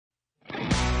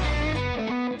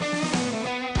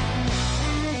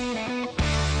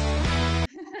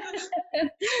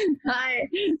Hi.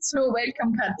 So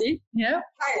welcome, Kathi. Yeah.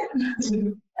 Hi.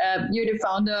 You're the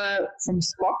founder from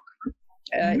Shpock.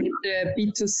 It's the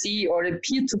B2C or the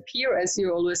peer-to-peer, as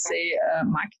you always say,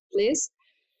 marketplace.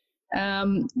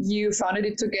 You founded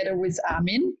it together with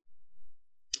Armin.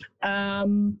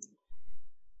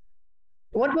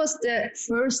 What was the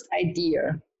first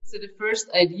idea? So the first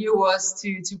idea was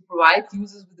to provide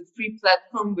users with a free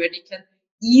platform where they can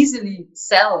easily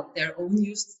sell their own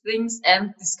used things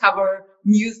and discover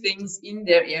new things in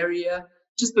their area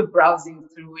just by browsing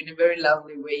through in a very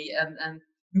lovely way. And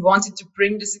we wanted to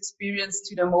bring this experience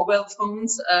to their mobile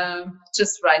phones,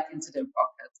 just right into their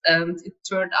pocket. And it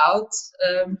turned out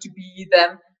to be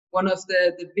then one of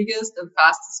the biggest and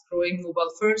fastest growing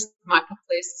mobile first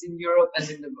marketplaces in Europe and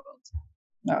in the world.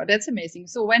 Oh, that's amazing.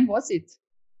 So when was it?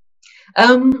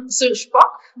 So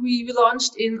Shpock, we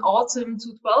launched in autumn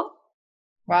 2012.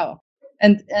 Wow.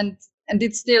 And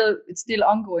it's still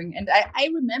ongoing. And I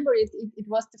remember it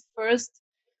was the first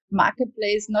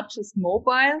marketplace, not just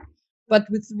mobile, but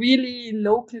with really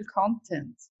local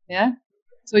content. Yeah.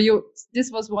 So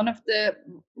this was one of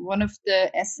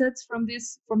the assets from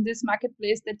this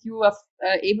marketplace that you are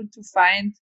able to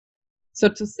find, so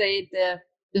to say,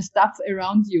 the stuff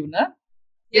around you, no?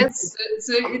 Yes.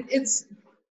 So it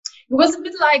was a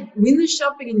bit like window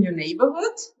shopping in your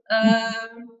neighborhood.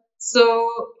 So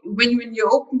when you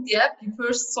opened the app, you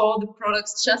first saw the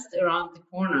products just around the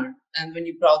corner, and when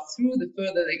you browsed through, the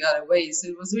further they got away. So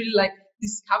it was really like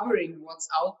discovering what's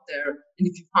out there. And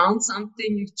if you found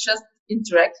something, you just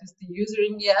interact with the user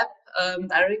in the app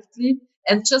directly,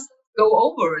 and just go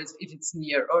over it if it's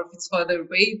near, or if it's further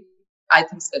away,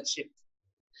 items get shipped.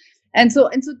 And so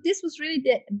this was really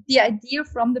the idea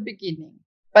from the beginning.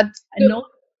 But I know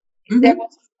there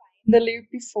was finally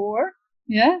before.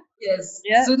 Yeah. Yes.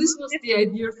 Yeah. So this was the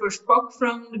idea for Shpock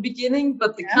from the beginning,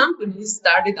 but the company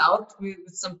started out with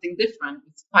something different.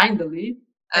 Finally,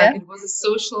 it was a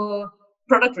social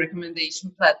product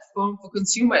recommendation platform for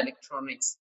consumer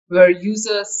electronics, where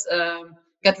users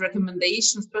get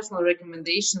recommendations, personal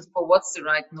recommendations for what's the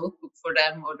right notebook for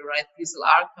them or the right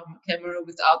DSLR camera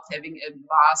without having a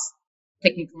vast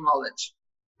technical knowledge.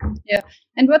 Yeah.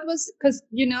 And what was, because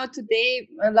today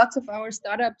lots of our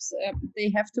startups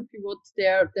they have to pivot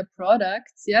their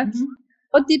products. Yeah.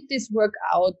 How did this work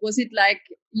out? Was it like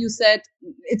you said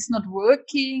it's not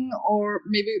working, or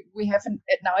maybe we have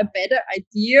now a better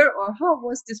idea, or how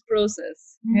was this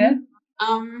process? Yeah.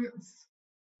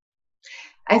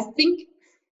 I think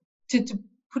to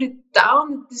put it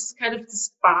down, this kind of the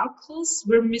sparkles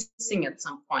were missing at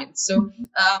some point. So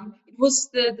it was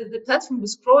the platform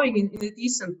was growing in a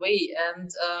decent way, and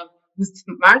with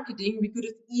marketing we could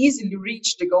have easily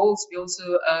reached the goals we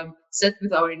also set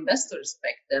with our investors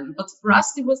back then. But for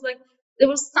us, it was like there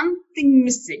was something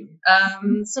missing.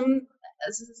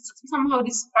 Somehow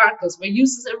these sparkles where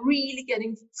users are really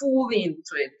getting fully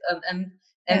into it,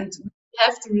 and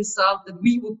have the result that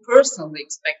we would personally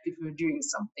expect if we were doing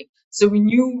something. So we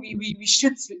knew we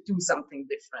should do something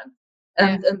different.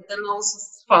 And then also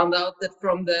found out that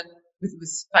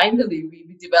finally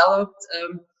we developed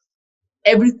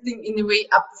everything in a way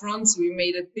up front. So we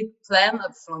made a big plan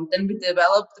up front. Then we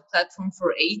developed the platform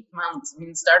for 8 months. I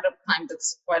mean, startup time,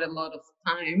 that's quite a lot of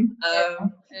time.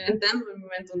 And then when we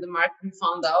went on the market, we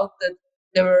found out that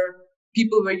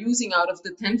people were using out of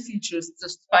the 10 features,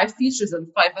 just 5 features,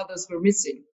 and 5 others were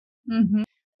missing.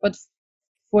 But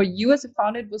for you as a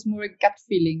founder, it was more a gut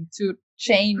feeling to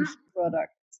change the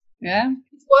product. Yeah.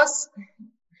 It was,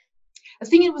 I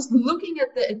think it was looking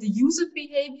at the user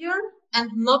behavior and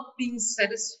not being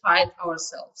satisfied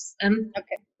ourselves, and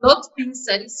not being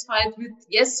satisfied with,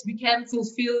 yes, we can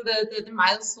fulfill the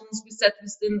milestones we set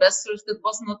with the investors. That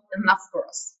was not enough for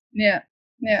us. Yeah.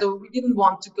 So we didn't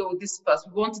want to go this fast.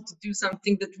 We wanted to do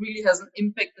something that really has an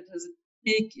impact, that has a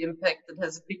big impact, that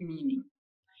has a big meaning.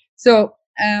 So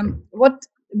what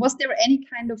was there any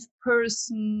kind of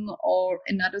person or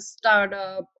another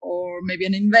startup or maybe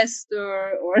an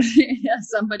investor or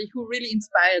somebody who really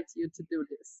inspired you to do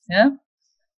this? Yeah.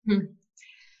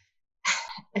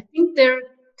 I think there are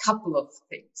a couple of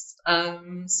things.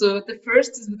 So the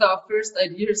first is, with our first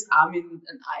ideas, Armin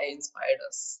and I inspired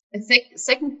us. The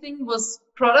second thing was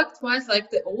product-wise, like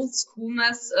the old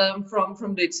schoolness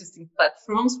from the existing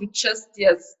platforms. We just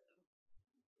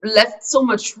left so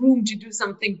much room to do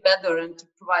something better and to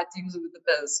provide the user with a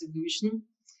better solution.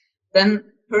 Then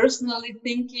personally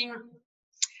thinking,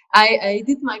 I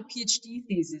did my PhD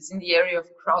thesis in the area of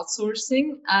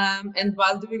crowdsourcing, and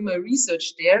while doing my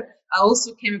research there, I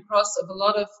also came across a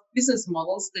lot of business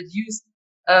models that used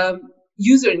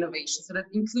user innovation. So that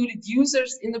included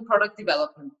users in the product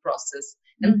development process.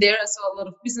 And there I saw a lot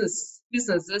of businesses,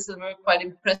 and we were quite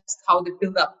impressed how they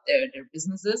build up their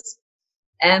businesses.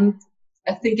 And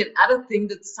I think another thing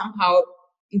that somehow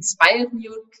inspired me,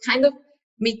 or kind of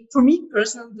made, for me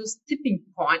personally, this tipping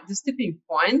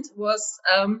point was,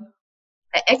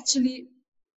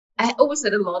 I always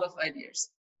had a lot of ideas,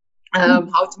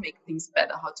 how to make things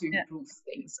better, how to improve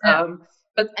things.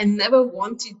 But I never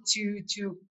wanted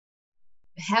to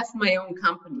have my own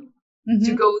company,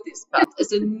 to go this path.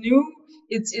 As I knew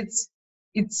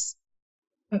it's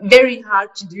very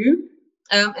hard to do,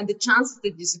 and the chances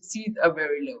that you succeed are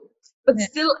very low. But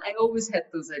still, I always had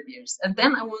those ideas. And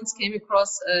then I once came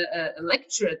across a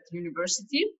lecture at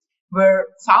university where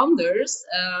founders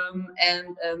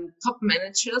and top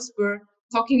managers were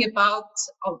talking about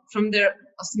from their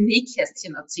aus dem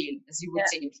Nähkästchen erzählen, as you would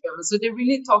say in German. So they're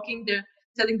really telling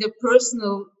their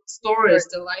personal stories,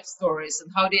 their life stories,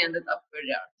 and how they ended up where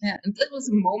they are. And that was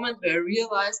a moment where I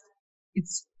realized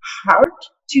it's hard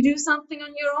to do something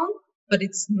on your own, but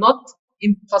it's not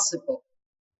impossible.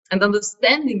 And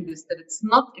understanding this, that it's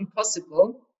not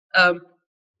impossible,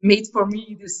 made for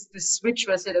me this switch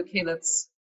where I said, okay, let's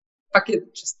fuck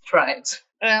it, just try it.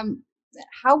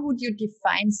 How would you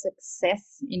define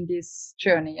success in this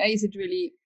journey? Is it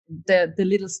really the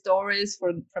little stories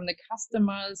from the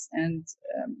customers? And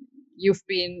you've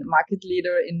been market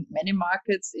leader in many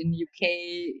markets in UK,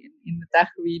 in the DACH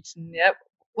region. Yeah.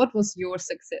 What was your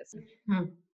success?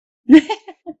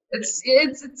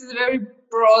 It's a very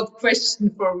broad question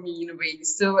for me in a way.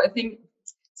 So I think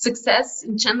success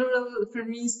in general for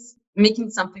me is making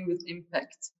something with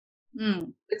impact.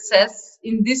 Success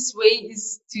in this way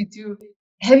is to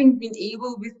having been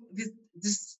able with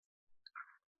this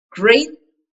great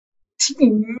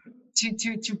team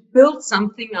to build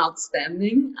something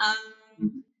outstanding.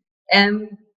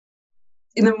 And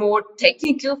in a more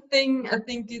technical thing, I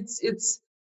think it's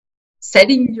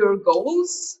setting your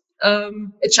goals,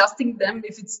 adjusting them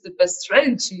if it's the best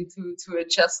strategy to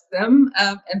adjust them,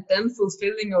 and then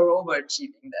fulfilling or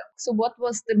overachieving them. So what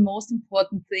was the most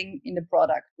important thing in the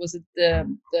product? Was it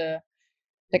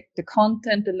the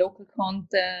content, the local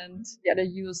content, the other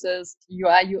users,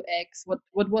 UI, UX?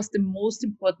 What was the most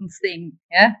important thing?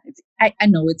 Yeah, I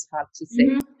know it's hard to say.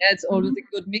 Yeah, it's always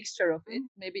a good mixture of it.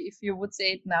 Maybe if you would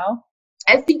say it now.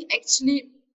 I think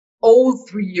actually all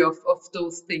three of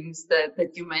those things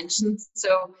that you mentioned.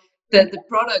 So the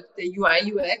product, the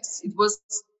UI, UX, it was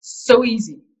so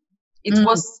easy. It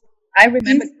was, I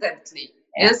remember instantly.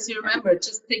 Yes, you remember.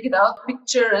 Just take it out,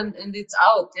 picture, and it's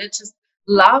out. Yeah, just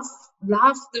love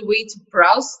the way to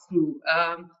browse through.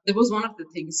 That was one of the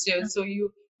things. So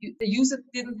you the user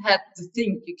didn't have to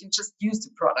think. You can just use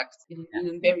the product in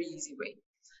a very easy way.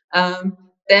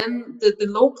 Then the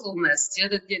localness,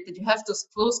 that you have those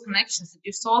close connections, that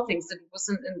you saw things, that it was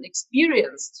an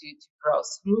experience to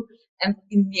browse through. And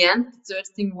in the end, the third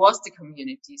thing was the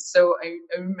community. So I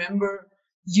remember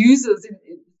users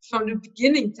from the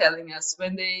beginning telling us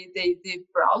when they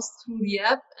browsed through the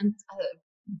app, and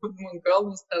one girl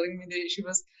was telling me that she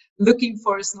was looking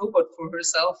for a snowboard for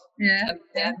herself. And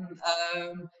then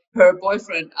her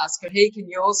boyfriend asked her, hey, can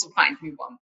you also find me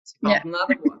one? She found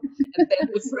another one. And then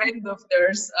a friend of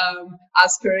theirs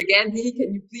asked her again, hey,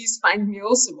 can you please find me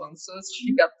also one? So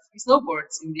she got 3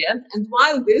 snowboards in the end. And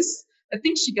while this, I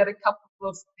think she got a couple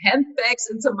of handbags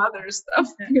and some other stuff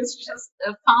because she just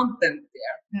found them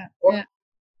there. Or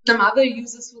some other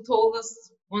users who told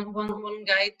us, one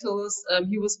guy told us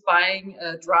he was buying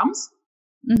drums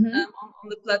on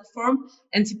the platform,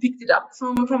 and he picked it up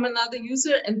from another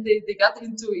user, and they got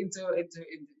into a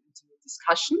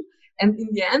discussion. And in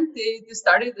the end, they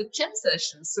started a jam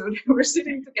session. So they were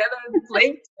sitting together and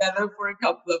playing together for a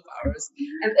couple of hours.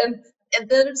 And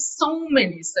there are so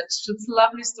many such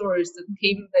lovely stories that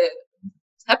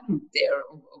happened there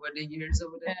over the years,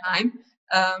 over the time,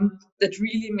 that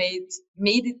really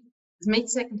made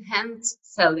second-hand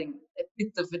selling a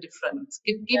bit of a different,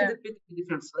 gave it a bit of a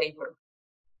different flavor.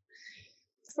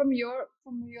 From your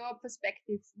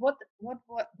perspective, what were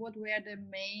the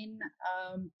main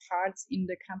parts in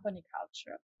the company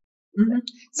culture?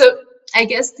 So I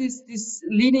guess this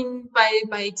leading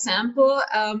by example,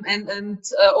 and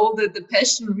all the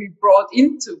passion we brought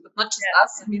into, but not just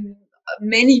us. I mean,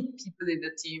 many people in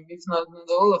the team, if not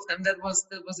all of them. That was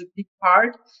a big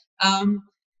part.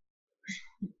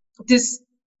 This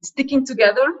sticking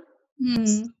together.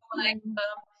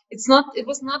 It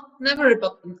was never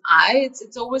about an I.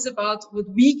 It's always about what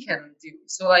we can do.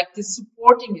 So like this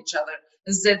supporting each other.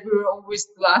 As I said, we were always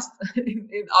the last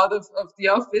out of the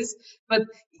office, but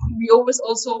we always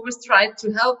tried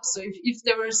to help. So if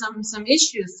there were some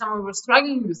issues, someone was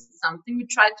struggling with something, we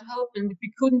tried to help. And if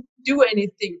we couldn't do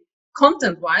anything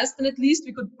content-wise, then at least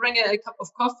we could bring a cup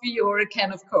of coffee or a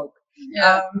can of Coke.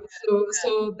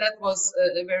 So that was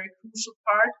a very crucial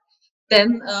part.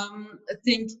 Then I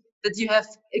think that you have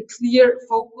a clear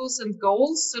focus and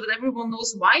goals so that everyone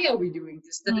knows why are we doing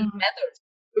this, that it matters.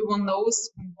 Everyone knows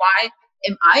why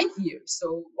am I here?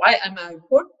 So why am I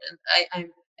important?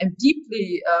 I'm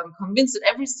deeply convinced that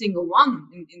every single one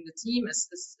in the team, as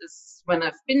when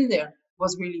I've been there,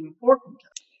 was really important.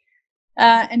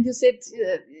 And you said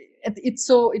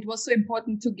it was so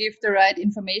important to give the right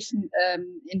information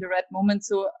in the right moment.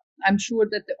 So I'm sure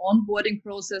that the onboarding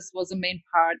process was a main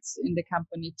part in the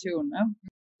company too, no?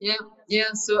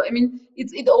 Yeah. So I mean,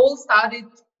 it all started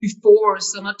before,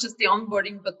 so not just the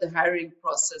onboarding, but the hiring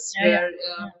process, where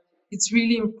it's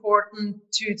really important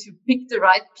to pick the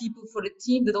right people for the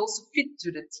team that also fit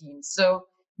to the team. So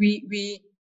we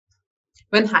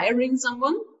when hiring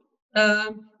someone,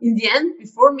 in the end,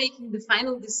 before making the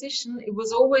final decision, it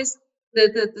was always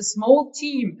the small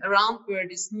team around where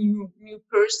this new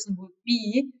person would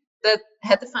be that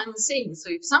had the final saying. So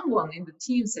if someone in the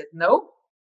team said no,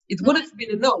 it would have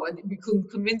been a no, and we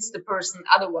couldn't convince the person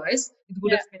otherwise. It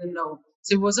would have been a no.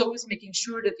 So it was always making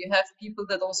sure that you have people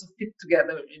that also fit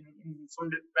together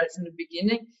right from the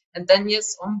beginning. And then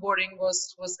yes, onboarding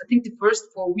was I think the first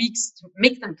 4 weeks to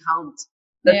make them count.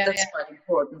 That's quite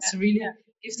important. So really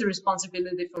give the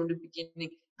responsibility from the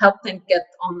beginning, help them get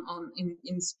on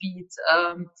in speed.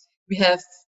 We had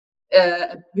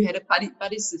a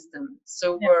buddy system.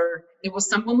 So where there was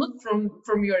someone not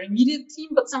from your immediate team,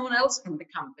 but someone else from the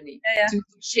company to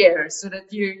share, so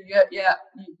that you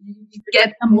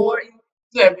get more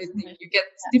into everything. You get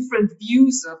different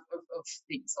views of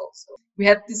things also. We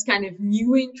had this kind of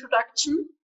new introduction.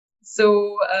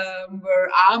 So where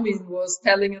Armin was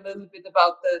telling a little bit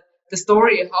about the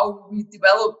story, how we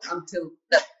developed until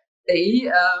that day,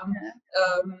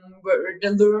 where they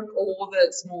learned all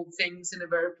the small things in a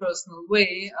very personal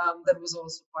way. That was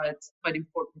also quite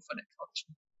important for the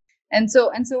culture. And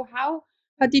so how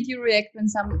did you react when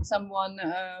someone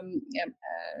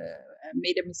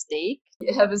made a mistake?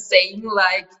 You have a saying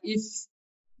like, if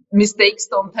mistakes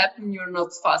don't happen, you're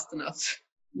not fast enough.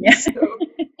 Yes. So,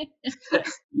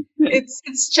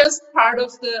 it's just part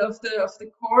of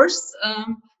the course.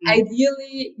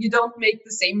 Ideally, you don't make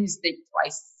the same mistake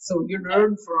twice, so you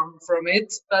learn from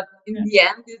it. But in the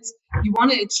end, it's you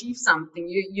want to achieve something.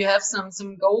 You have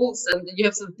some goals, and you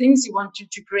have some things you want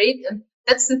to create, and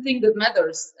that's the thing that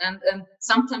matters. And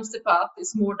sometimes the path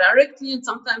is more directly, and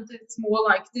sometimes it's more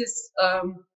like this.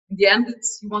 In the end,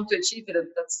 it's you want to achieve it, and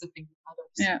that's the thing that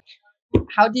matters. Yeah.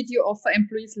 How did you offer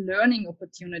employees learning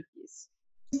opportunities?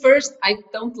 First, I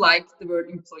don't like the word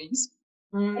employees.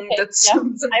 That's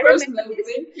some personal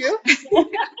thing.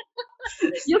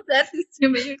 You said this to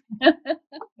me.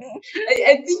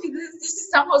 I think this is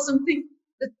somehow something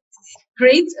that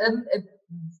creates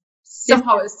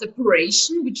somehow a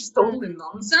separation, which is totally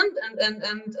nonsense,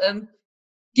 and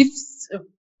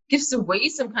gives away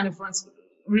some kind of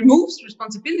removes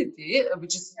responsibility,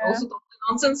 which is also totally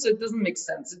nonsense. So it doesn't make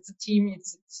sense. It's a team.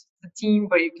 It's a team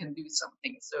where you can do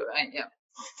something. So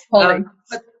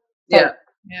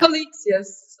colleagues,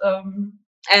 yes,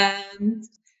 and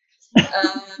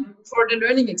for the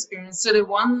learning experience. So the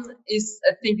one is,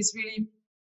 I think, is really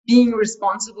being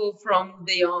responsible from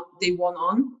day one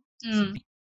on,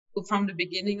 from the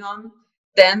beginning on.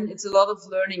 Then it's a lot of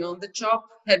learning on the job,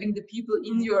 having the people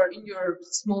in your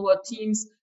smaller teams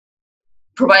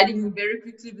providing you very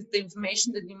quickly with the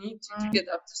information that you need to get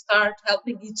up to start,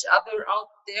 helping each other out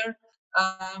there.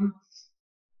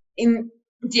 In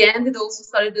the end, it also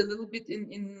started a little bit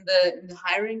in the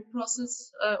hiring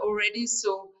process already.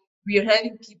 So we are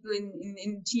having people in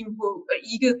the team who are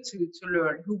eager to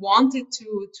learn, who wanted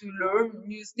to learn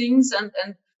new things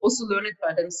and also learn it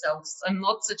by themselves. I'm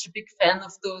not such a big fan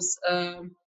of those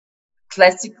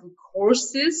classical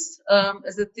courses,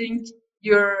 as I think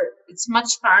it's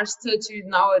much faster to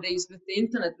nowadays with the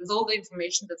internet, with all the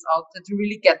information that's out there, to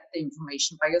really get the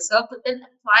information by yourself, but then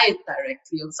apply it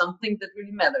directly on something that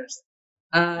really matters.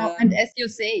 And as you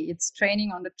say, it's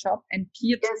training on the job, and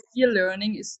peer-to-peer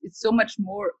learning is so much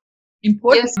more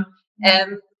important. Yes.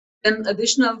 And then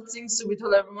additional things, so we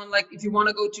tell everyone, like, if you want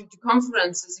to go to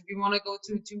conferences, if you want to go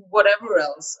to whatever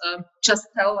else, just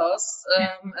tell us,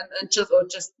 and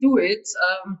just do it,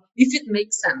 if it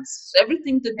makes sense. So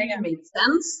everything that really made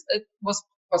sense, it was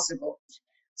possible.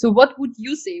 So what would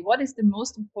you say? What is the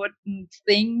most important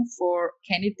thing for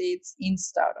candidates in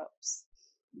startups?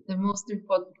 The most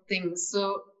important thing.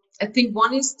 So I think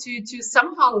one is to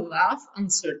somehow love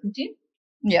uncertainty.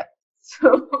 Yeah.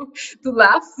 So to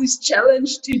love this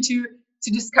challenge to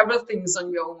discover things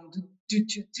on your own,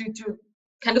 to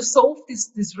kind of solve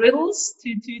these riddles,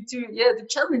 to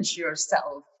challenge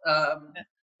yourself.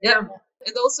 Yeah,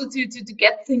 and also to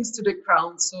get things to the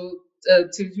ground. So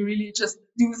to really just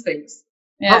do things.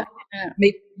 Yeah. Not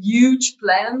make huge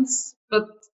plans, but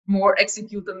more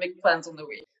execute and make plans on the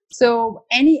way. So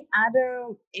any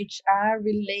other HR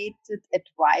related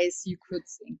advice you could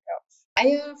think of? I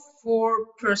have for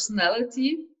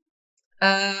personality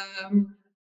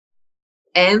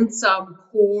and some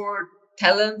core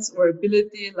talents or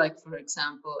ability, like for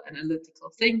example, analytical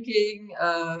thinking,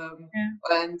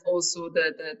 and also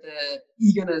the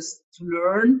eagerness to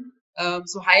learn.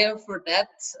 So hire for that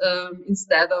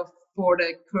instead of for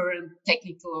the current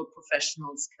technical or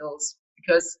professional skills.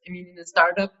 Because I mean, in a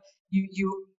startup,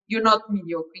 you're not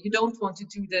mediocre. You don't want to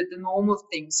do the normal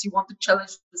things. You want to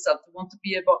challenge yourself. You want to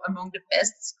be among the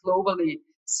best globally.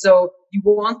 So you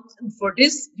want, for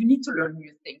this, you need to learn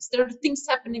new things. There are things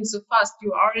happening so fast.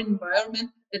 You are in an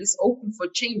environment that is open for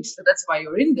change. So that's why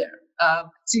you're in there.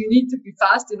 So you need to be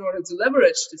fast in order to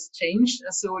leverage this change.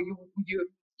 So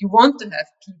you want to have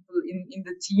people in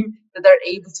the team that are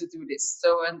able to do this.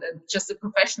 So, and just the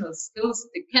professional skills,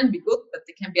 they can be good, but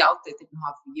they can be outdated in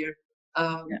half a year.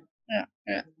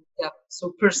 Yeah.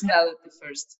 So personality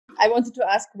first. I wanted to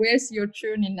ask, where's your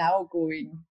journey now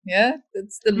going? Yeah,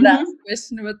 that's the last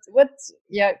question. What?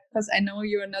 Yeah, because I know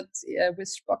you're not with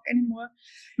Shpock anymore.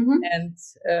 And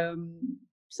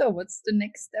so, what's the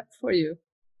next step for you?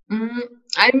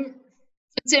 I'd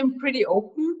say I'm pretty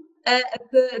open at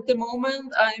the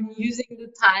moment. I'm using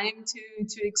the time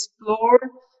to explore.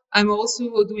 I'm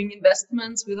also doing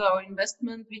investments with our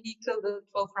investment vehicle, the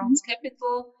 12 Rounds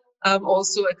Capital.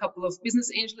 Also a couple of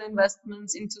business angel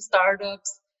investments into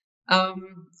startups.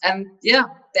 And yeah,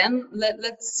 then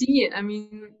let's see. I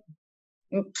mean,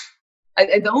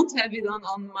 I don't have it on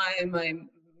my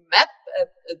map at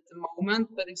the moment,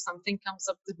 but if something comes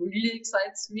up that really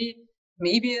excites me,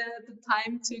 maybe at the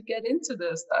time to get into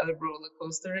the startup roller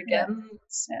coaster again.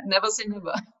 Never say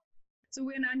never. So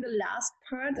we're now in the last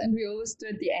part, and we always do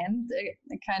at the end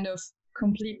a kind of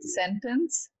complete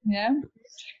sentence. Yeah.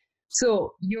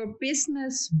 So your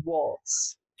business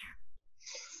was?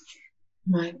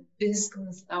 Our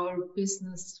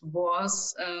business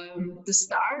was the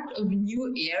start of a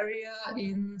new area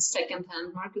in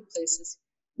second-hand marketplaces.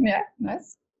 Yeah,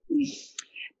 nice.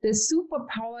 The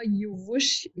superpower you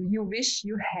wish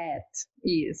you had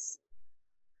is?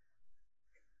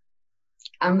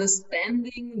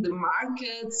 Understanding the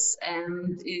markets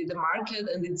and the market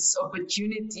and its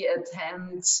opportunity at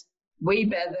hand way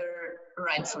better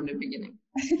right from the beginning.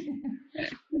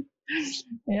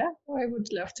 Yeah, I would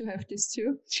love to have this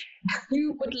too.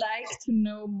 You would like to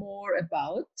know more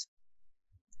about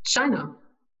China.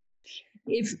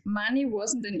 If money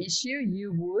wasn't an issue,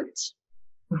 you would?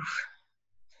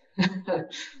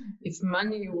 If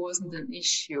money wasn't an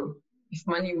issue, if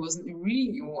money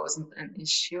really wasn't an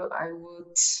issue, I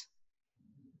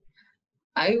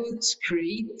would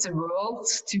create a world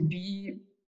to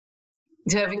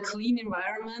have a clean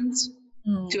environment,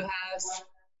 to have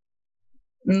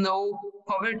no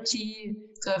poverty,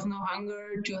 to have no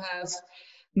hunger, to have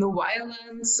no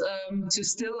violence, to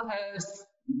still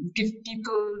give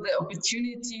people the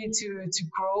opportunity to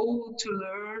grow, to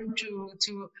learn,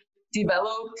 to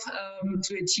develop,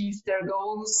 to achieve their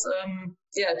goals.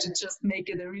 To just make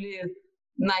it a really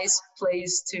nice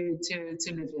place to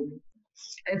live in.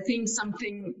 I think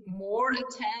something more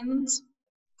at hand,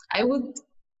 I would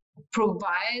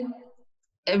provide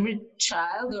every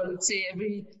child, or let's say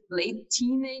every late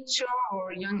teenager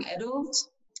or young adult,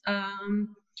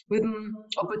 with an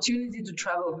opportunity to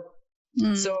travel.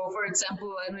 So, for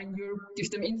example, in Europe, give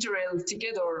them Interrail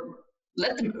ticket or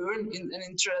let them earn an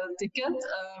Interrail ticket,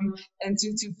 and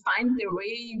to find their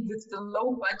way with the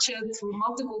low budget through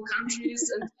multiple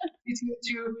countries, and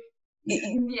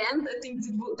in the end, I think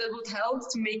that would help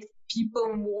to make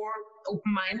people more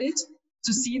open-minded,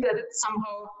 to see that it's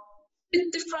somehow a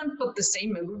bit different but the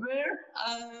same everywhere,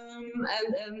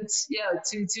 and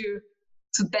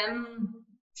to then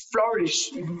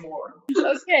flourish even more.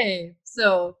 Okay,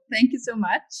 so thank you so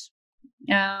much.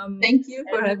 Thank you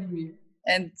for having me,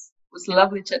 and it was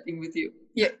lovely chatting with you.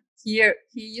 Hear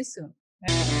you soon.